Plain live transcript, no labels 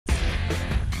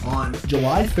On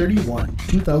July 31,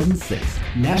 2006,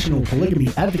 national polygamy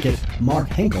advocate Mark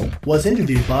Henkel was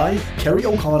interviewed by Kerry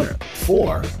O'Connor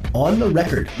for On the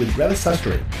Record with Greta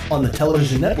Susteren on the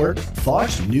television network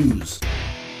Fox News.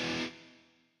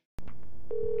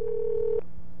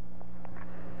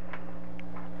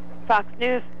 Fox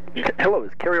News. Hello,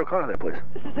 is Kerry O'Connor there, please?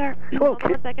 This is her. Hello, Hold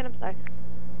on 1 second, I'm sorry.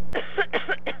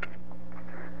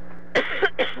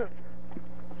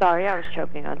 Sorry, I was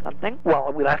choking on something.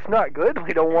 Well, that's not good.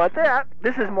 We don't want that.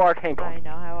 This is Mark Henkel. I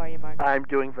know. How are you, Mark? I'm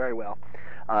doing very well.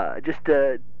 Just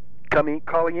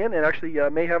calling in, and actually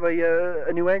may have a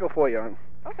new angle for you.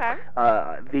 Okay.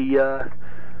 What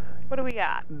do we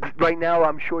got? Right now,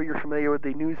 I'm sure you're familiar with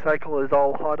the news cycle is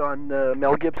all hot on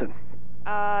Mel Gibson.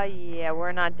 Yeah,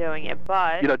 we're not doing it,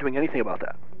 but... You're not doing anything about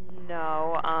that?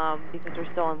 No, because we're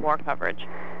still in war coverage.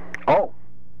 Oh.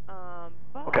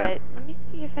 But okay. Let me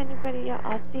see if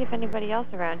I'll see if anybody else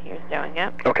around here is doing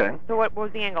it. Okay. So what was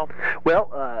the angle?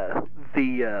 Well,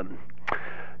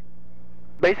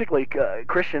 basically,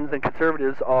 Christians and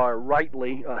conservatives are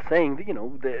rightly saying that,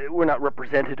 we're not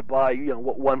represented by,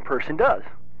 what one person does.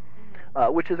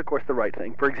 Which is, of course, the right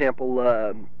thing. For example,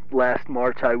 last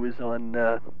March I was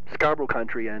on Scarborough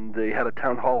Country, and they had a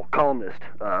town hall columnist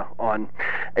on.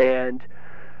 And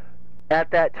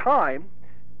at that time,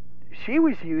 she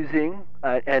was using,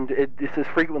 this is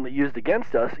frequently used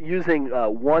against us, using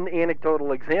one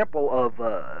anecdotal example of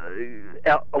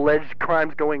alleged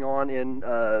crimes going on in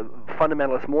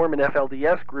fundamentalist Mormon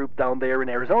FLDS group down there in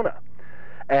Arizona.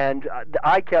 And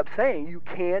I kept saying, you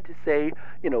can't say,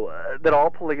 that all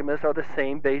polygamists are the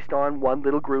same based on one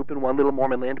little group in one little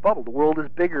Mormon land bubble. The world is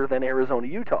bigger than Arizona,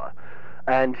 Utah.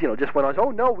 And, just went on,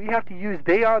 oh, no, we have to use,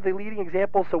 they are the leading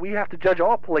example, so we have to judge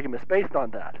all polygamists based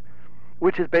on that,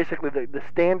 which is basically the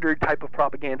standard type of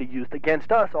propaganda used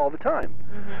against us all the time.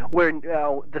 Mm-hmm. Where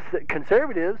now the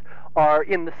conservatives are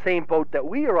in the same boat that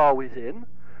we are always in,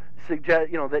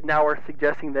 that now are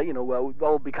suggesting that,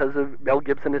 well, because of Mel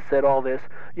Gibson has said all this,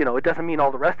 it doesn't mean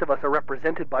all the rest of us are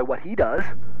represented by what he does.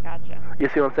 Gotcha. You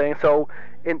see what I'm saying? So,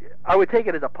 I would take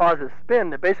it as a positive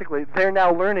spin that basically they're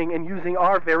now learning and using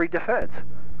our very defense.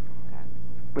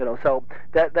 Okay. So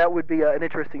that would be an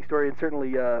interesting story, and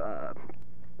certainly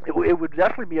it would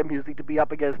definitely be amusing to be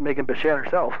up against Megan Bichette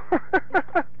herself.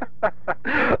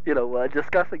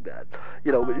 Discussing that.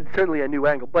 It's certainly a new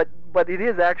angle, but it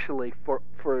is actually for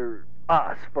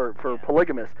us, for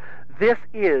polygamists, this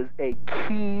is a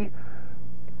key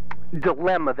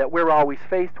dilemma that we're always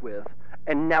faced with,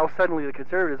 and now suddenly the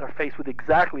conservatives are faced with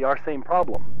exactly our same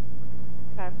problem.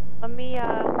 Okay. Let me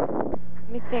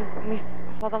think.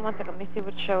 Hold on 1 second. Let me see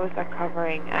what shows are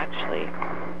covering actually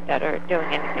that are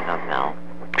doing anything on Mel.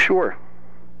 Sure.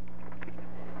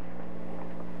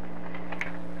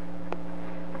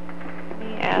 Let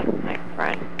me ask my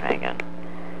friend Megan.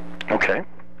 Okay.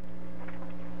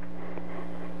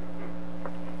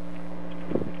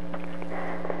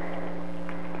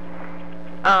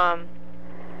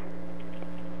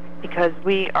 Because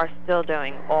we are still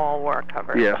doing all war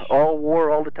coverage. Yeah, all war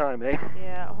all the time, eh?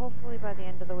 Yeah, hopefully by the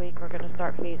end of the week we're going to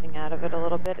start phasing out of it a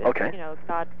little bit. Okay.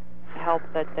 God help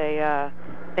that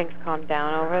things calm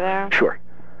down over there. Sure.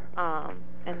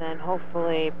 And then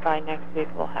hopefully by next week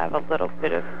we'll have a little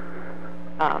bit of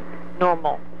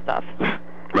normal stuff.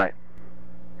 Right.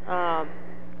 Let's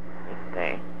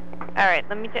see. All right,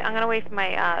 I'm gonna wait for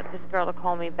my this girl to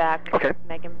call me back. Okay.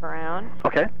 Megan Brown.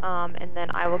 Okay. And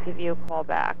then I will give you a call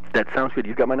back. That sounds good.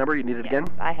 You've got my number. You need it again?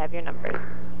 I have your numbers.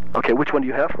 Okay. Which one do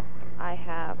you have? I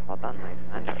have. Hold on, my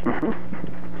friend.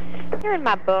 Mm-hmm. You're in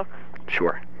my book.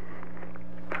 Sure.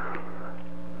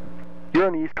 You're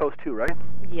on the East Coast too, right?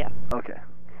 Yes. Okay.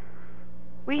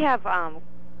 We have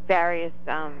various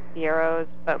bureaus,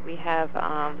 but we have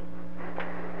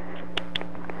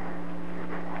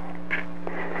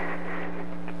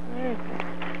where is it?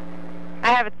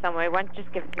 I have it somewhere. Why don't you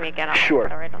just give it to me again? I'll Sure.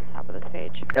 put it right on top of this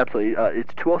page. Absolutely.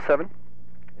 It's 207.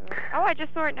 Oh, I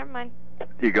just saw it. Never mind. There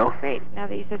you go. Great. Now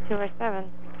that you said 207.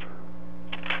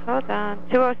 Hold on.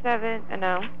 207.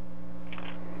 No.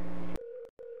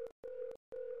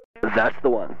 That's the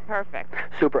one. Perfect.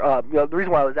 Super. The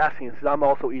reason why I was asking is because I'm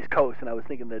also East Coast, and I was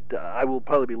thinking that I will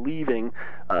probably be leaving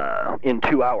in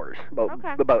 2 hours,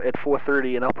 about at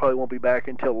 4:30, and I probably won't be back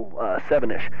until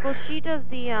 7ish. Well, she does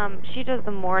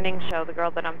the morning show. The girl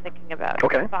that I'm thinking about.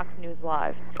 Okay. Fox News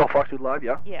Live. Oh, Fox News Live,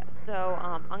 yeah. Yeah. So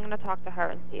I'm going to talk to her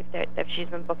and see if she's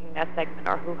been booking that segment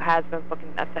or who has been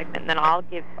booking that segment. And then I'll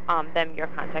give them your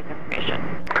contact information.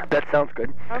 That sounds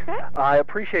good. Okay. I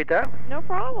appreciate that. No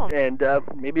problem. And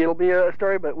maybe it'll be a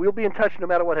story, but we'll be in touch no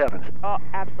matter what happens. Oh,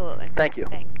 absolutely. Thank you.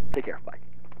 Thanks. Take care. Bye.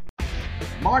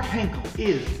 Mark Henkel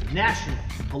is National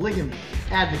Polygamy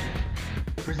Advocate.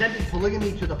 Presented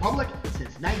polygamy to the public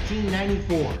since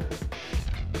 1994.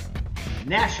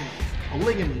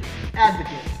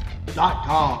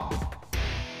 NationalPolygamyAdvocate.com.